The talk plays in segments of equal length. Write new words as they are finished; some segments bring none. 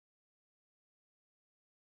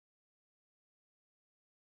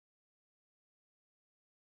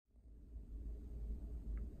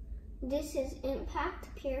This is Impact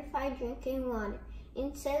Purified Drinking Water.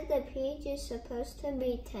 It says the pH is supposed to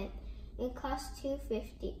be 10. It costs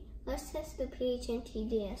 $2.50. Let's test the pH and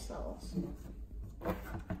TDS levels.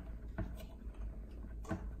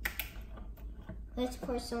 Let's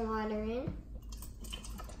pour some water in.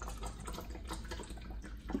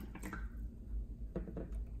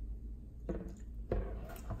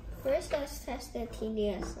 First, let's test the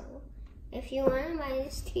TDS level. If you want to buy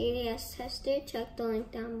this TDS tester, check the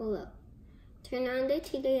link down below. Turn on the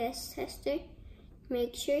TDS tester,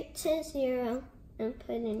 make sure it says 0, and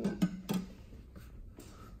put in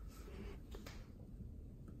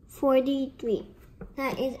 43.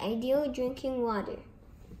 That is ideal drinking water.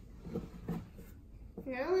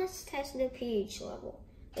 Now let's test the pH level.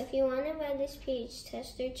 If you want to buy this pH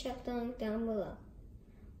tester, check the link down below.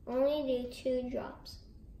 Only do 2 drops.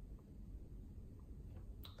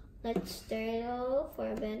 Let's stir it all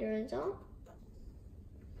for a better result.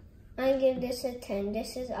 I give this a 10.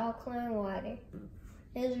 This is alkaline water.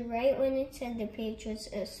 It was right when it said the pH was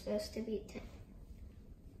supposed to be 10.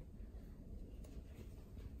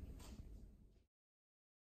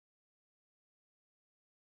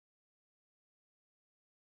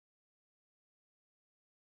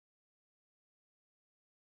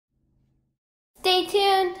 Stay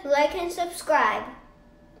tuned, like and subscribe.